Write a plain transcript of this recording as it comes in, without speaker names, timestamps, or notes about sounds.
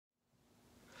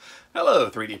Hello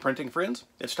 3D printing friends.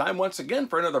 It's time once again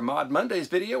for another Mod Mondays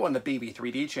video on the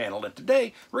BV3D channel, and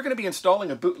today we're going to be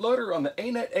installing a bootloader on the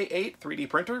Anet A8 3D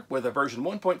printer with a version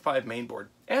 1.5 mainboard,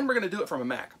 and we're going to do it from a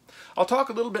Mac. I'll talk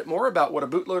a little bit more about what a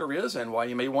bootloader is and why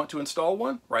you may want to install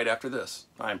one right after this.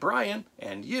 I'm Brian,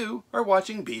 and you are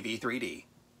watching BV3D.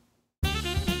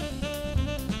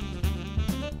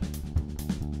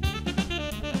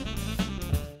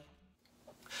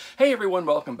 Hey everyone,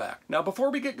 welcome back. Now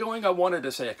before we get going, I wanted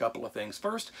to say a couple of things.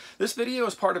 First, this video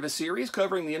is part of a series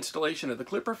covering the installation of the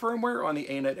Klipper firmware on the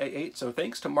Anet A8, so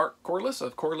thanks to Mark Corliss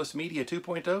of Corliss Media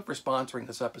 2.0 for sponsoring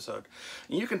this episode.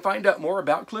 And you can find out more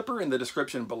about Klipper in the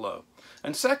description below.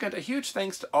 And second, a huge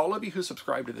thanks to all of you who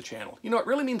subscribe to the channel. You know, it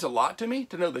really means a lot to me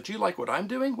to know that you like what I'm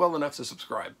doing well enough to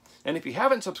subscribe. And if you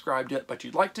haven't subscribed yet but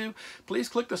you'd like to, please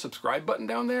click the subscribe button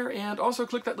down there and also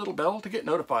click that little bell to get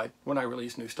notified when I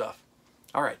release new stuff.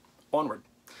 Alright. Onward.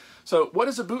 So what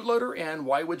is a bootloader and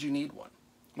why would you need one?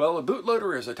 Well, a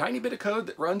bootloader is a tiny bit of code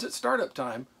that runs at startup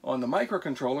time on the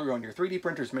microcontroller on your 3D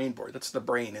printer's mainboard. That's the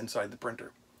brain inside the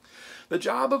printer. The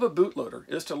job of a bootloader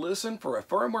is to listen for a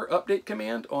firmware update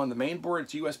command on the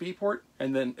mainboard's USB port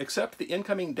and then accept the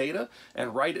incoming data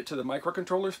and write it to the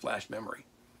microcontroller's flash memory.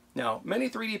 Now, many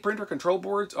 3D printer control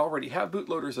boards already have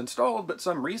bootloaders installed, but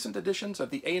some recent editions of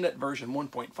the Anet version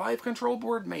 1.5 control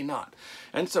board may not,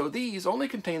 and so these only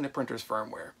contain the printer's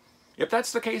firmware. If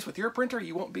that's the case with your printer,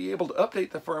 you won't be able to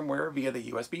update the firmware via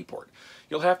the USB port.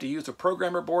 You'll have to use a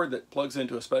programmer board that plugs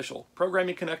into a special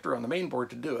programming connector on the main board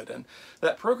to do it, and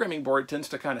that programming board tends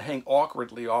to kind of hang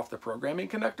awkwardly off the programming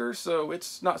connector, so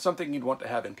it's not something you'd want to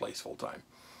have in place full time.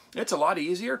 It's a lot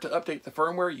easier to update the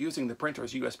firmware using the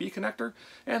printer's USB connector,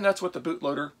 and that's what the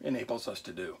bootloader enables us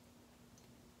to do.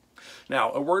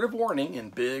 Now, a word of warning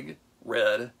in big,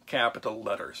 red, capital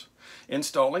letters.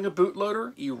 Installing a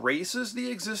bootloader erases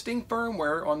the existing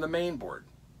firmware on the mainboard.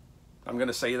 I'm going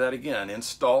to say that again.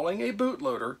 Installing a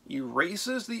bootloader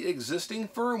erases the existing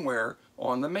firmware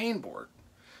on the mainboard.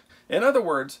 In other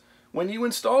words, when you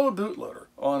install a bootloader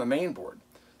on a mainboard,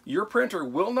 your printer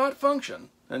will not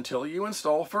function until you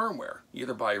install firmware,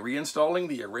 either by reinstalling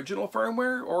the original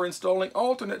firmware or installing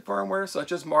alternate firmware such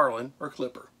as Marlin or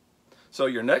Klipper. So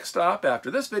your next stop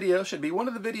after this video should be one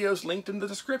of the videos linked in the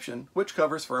description, which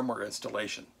covers firmware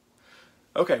installation.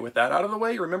 Okay, with that out of the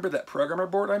way, remember that programmer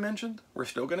board I mentioned? We're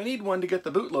still going to need one to get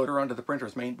the bootloader onto the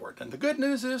printer's mainboard. And the good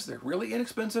news is they're really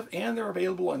inexpensive and they're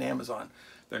available on Amazon.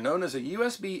 They're known as a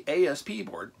USB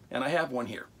ASP board, and I have one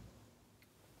here.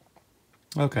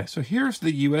 Okay, so here's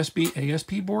the USB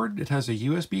ASP board. It has a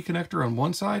USB connector on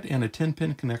one side and a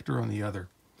 10-pin connector on the other.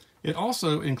 It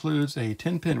also includes a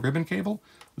 10-pin ribbon cable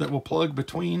that will plug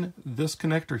between this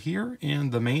connector here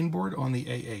and the main board on the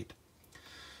A8.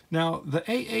 Now, the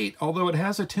A8, although it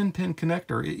has a 10-pin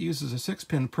connector, it uses a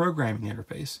 6-pin programming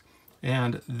interface.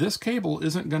 And this cable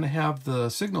isn't going to have the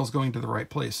signals going to the right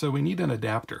place, so we need an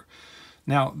adapter.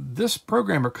 Now, this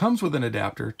programmer comes with an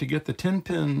adapter to get the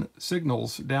 10-pin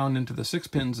signals down into the 6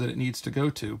 pins that it needs to go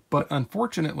to, but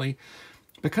unfortunately,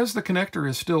 because the connector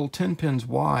is still 10 pins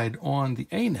wide on the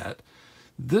Anet,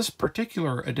 this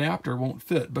particular adapter won't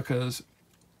fit because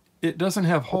it doesn't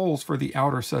have holes for the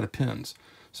outer set of pins.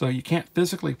 So you can't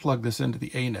physically plug this into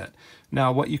the Anet.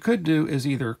 Now, what you could do is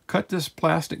either cut this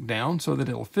plastic down so that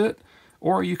it'll fit,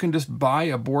 or you can just buy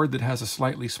a board that has a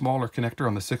slightly smaller connector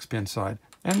on the 6-pin side.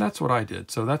 And that's what I did.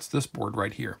 So that's this board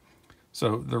right here.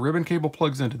 So the ribbon cable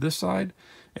plugs into this side,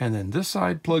 and then this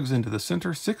side plugs into the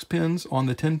center 6 pins on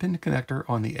the 10-pin connector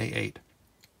on the A8.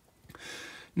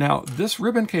 Now, this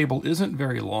ribbon cable isn't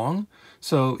very long,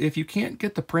 so if you can't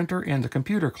get the printer and the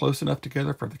computer close enough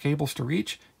together for the cables to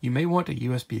reach, you may want a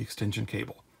USB extension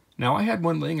cable. Now, I had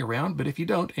one laying around, but if you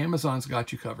don't, Amazon's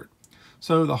got you covered.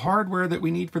 So the hardware that we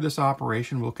need for this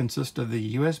operation will consist of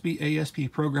the USB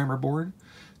ASP programmer board,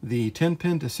 the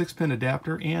 10-pin to 6-pin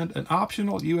adapter, and an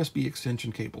optional USB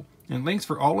extension cable. And links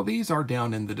for all of these are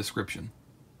down in the description.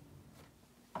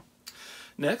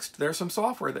 Next, there's some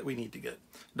software that we need to get.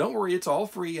 Don't worry, it's all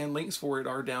free and links for it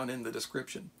are down in the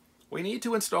description. We need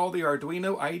to install the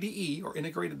Arduino Ide, or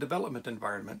Integrated Development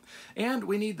Environment, and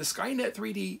we need the Skynet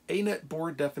 3D Anet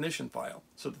board definition file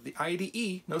so that the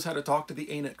IDE knows how to talk to the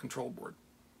Anet control board.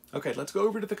 Okay, let's go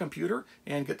over to the computer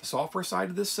and get the software side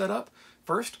of this set up.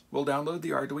 First, we'll download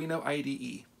the Arduino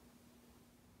IDE.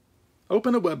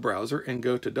 Open a web browser and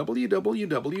go to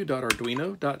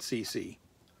www.arduino.cc.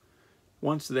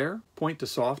 Once there, point to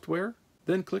Software,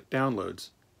 then click Downloads.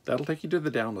 That'll take you to the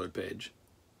download page.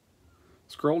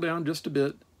 Scroll down just a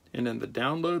bit, and in the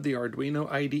Download the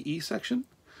Arduino IDE section,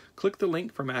 click the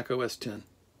link for Mac OS X.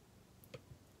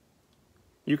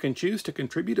 You can choose to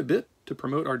contribute a bit to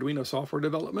promote Arduino software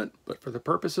development, but for the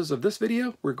purposes of this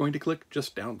video, we're going to click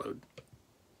Just Download.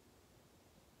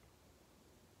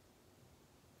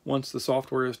 Once the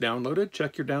software is downloaded,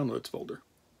 check your Downloads folder.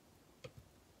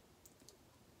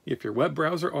 If your web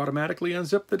browser automatically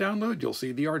unzipped the download, you'll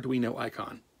see the Arduino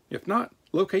icon. If not,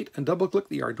 locate and double-click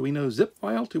the Arduino zip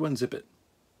file to unzip it.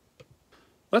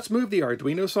 Let's move the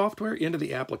Arduino software into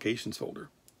the Applications folder.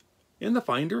 In the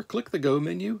Finder, click the Go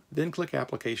menu, then click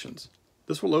Applications.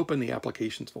 This will open the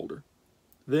Applications folder.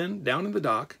 Then, down in the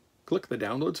dock, click the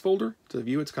Downloads folder to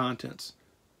view its contents.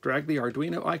 Drag the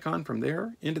Arduino icon from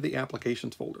there into the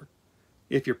Applications folder.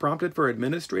 If you're prompted for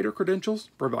administrator credentials,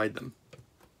 provide them.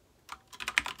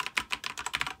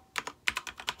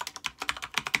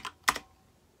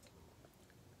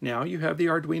 Now you have the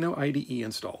Arduino Ide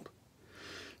installed.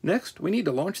 Next, we need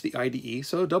to launch the IDE,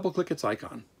 so double-click its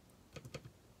icon.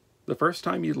 The first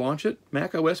time you launch it,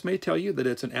 macOS may tell you that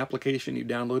it's an application you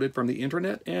downloaded from the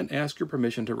internet and ask your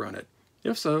permission to run it.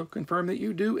 If so, confirm that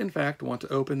you do in fact want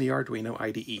to open the Arduino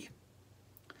IDE.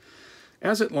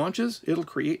 As it launches, it'll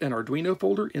create an Arduino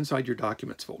folder inside your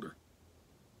Documents folder.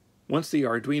 Once the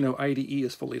Arduino IDE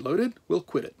is fully loaded, we'll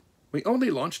quit it. We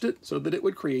only launched it so that it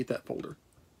would create that folder.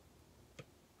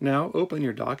 Now open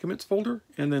your Documents folder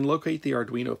and then locate the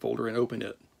Arduino folder and open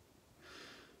it.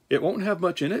 It won't have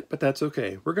much in it, but that's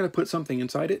okay. We're going to put something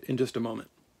inside it in just a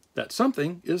moment. That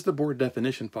something is the board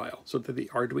definition file, so that the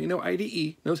Arduino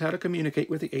IDE knows how to communicate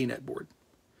with the ANET board.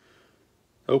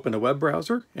 Open a web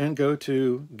browser and go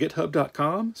to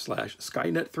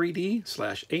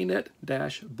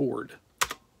github.com/skynet3d/anet-board.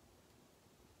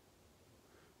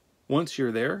 Once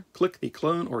you're there, click the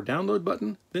Clone or Download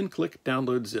button, then click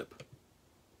Download Zip.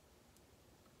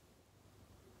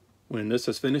 When this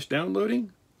has finished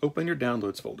downloading, open your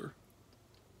Downloads folder.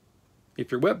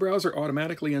 If your web browser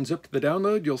automatically unzipped the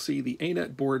download, you'll see the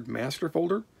ANET board master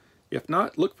folder. If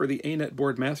not, look for the ANET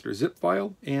board master zip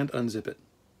file and unzip it.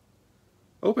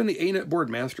 Open the ANET board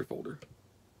master folder.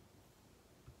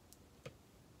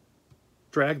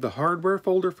 Drag the hardware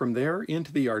folder from there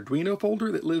into the Arduino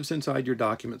folder that lives inside your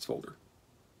Documents folder.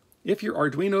 If your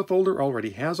Arduino folder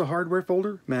already has a hardware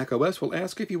folder, macOS will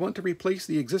ask if you want to replace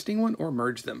the existing one or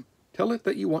merge them. Tell it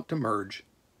that you want to merge.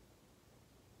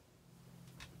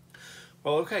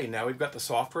 Well, okay, now we've got the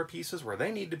software pieces where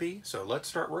they need to be, so let's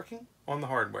start working on the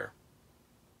hardware.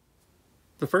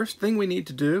 The first thing we need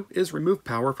to do is remove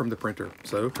power from the printer,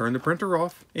 so turn the printer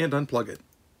off and unplug it.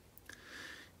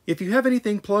 If you have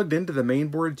anything plugged into the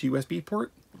mainboard's USB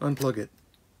port, unplug it.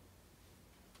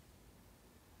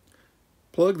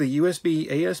 Plug the USB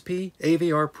ASP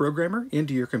AVR programmer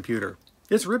into your computer.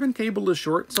 Its ribbon cable is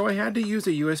short, so I had to use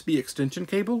a USB extension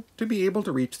cable to be able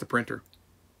to reach the printer.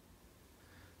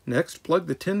 Next, plug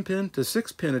the 10-pin to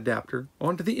 6-pin adapter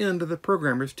onto the end of the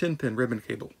programmer's 10-pin ribbon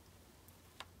cable.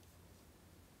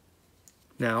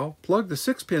 Now, plug the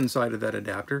 6-pin side of that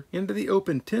adapter into the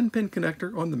open 10-pin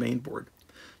connector on the main board.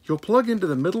 You'll plug into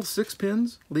the middle 6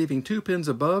 pins, leaving 2 pins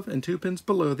above and 2 pins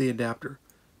below the adapter.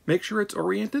 Make sure it's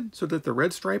oriented so that the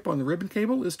red stripe on the ribbon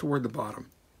cable is toward the bottom.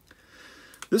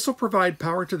 This will provide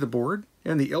power to the board,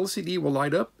 and the LCD will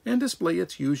light up and display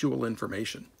its usual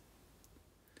information.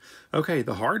 Okay,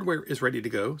 the hardware is ready to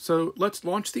go, so let's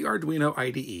launch the Arduino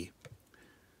IDE.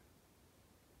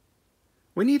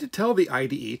 We need to tell the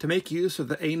IDE to make use of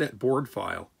the ANET board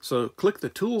file, so click the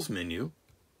Tools menu,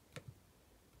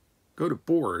 go to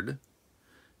Board,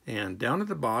 and down at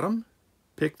the bottom,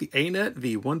 pick the ANET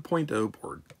v1.0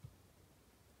 board.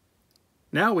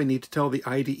 Now we need to tell the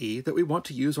IDE that we want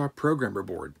to use our programmer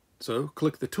board, so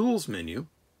click the Tools menu,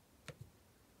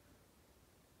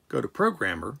 go to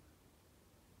Programmer,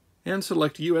 and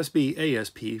select USB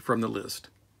ASP from the list.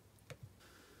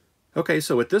 Okay,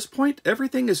 so at this point,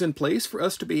 everything is in place for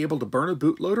us to be able to burn a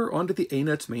bootloader onto the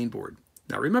ANET's mainboard.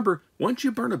 Now remember, once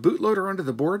you burn a bootloader onto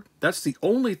the board, that's the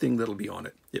only thing that'll be on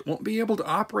it. It won't be able to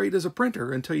operate as a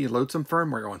printer until you load some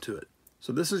firmware onto it.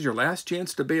 So this is your last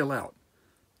chance to bail out.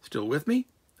 Still with me?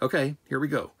 Okay, here we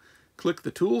go. Click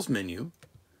the Tools menu,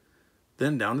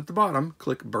 then down at the bottom,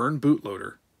 click Burn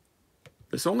Bootloader.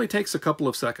 This only takes a couple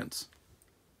of seconds.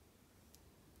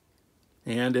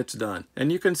 And it's done.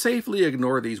 And you can safely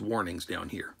ignore these warnings down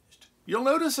here. You'll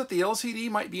notice that the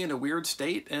LCD might be in a weird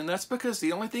state, and that's because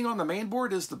the only thing on the main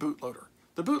board is the bootloader.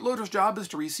 The bootloader's job is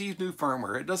to receive new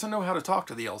firmware. It doesn't know how to talk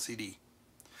to the LCD.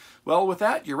 Well, with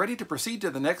that, you're ready to proceed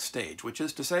to the next stage, which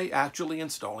is to say actually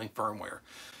installing firmware.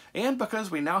 And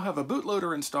because we now have a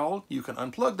bootloader installed, you can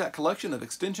unplug that collection of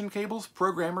extension cables,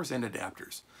 programmers, and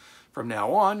adapters. From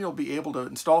now on, you'll be able to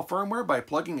install firmware by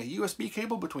plugging a USB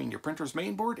cable between your printer's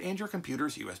mainboard and your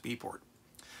computer's USB port.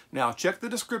 Now check the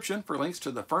description for links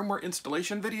to the firmware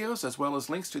installation videos as well as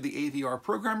links to the AVR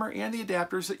programmer and the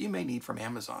adapters that you may need from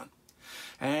Amazon.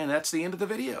 And that's the end of the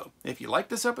video. If you liked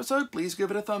this episode, please give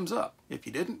it a thumbs up. If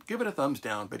you didn't, give it a thumbs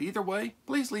down. But either way,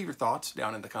 please leave your thoughts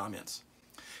down in the comments.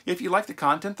 If you like the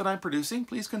content that I'm producing,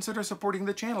 please consider supporting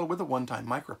the channel with a one-time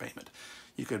micropayment.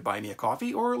 You could buy me a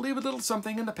coffee or leave a little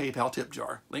something in the PayPal tip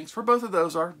jar. Links for both of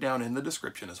those are down in the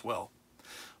description as well.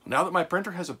 Now that my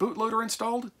printer has a bootloader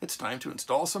installed, it's time to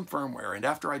install some firmware, and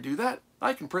after I do that,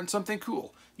 I can print something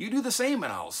cool. You do the same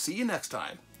and I'll see you next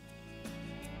time.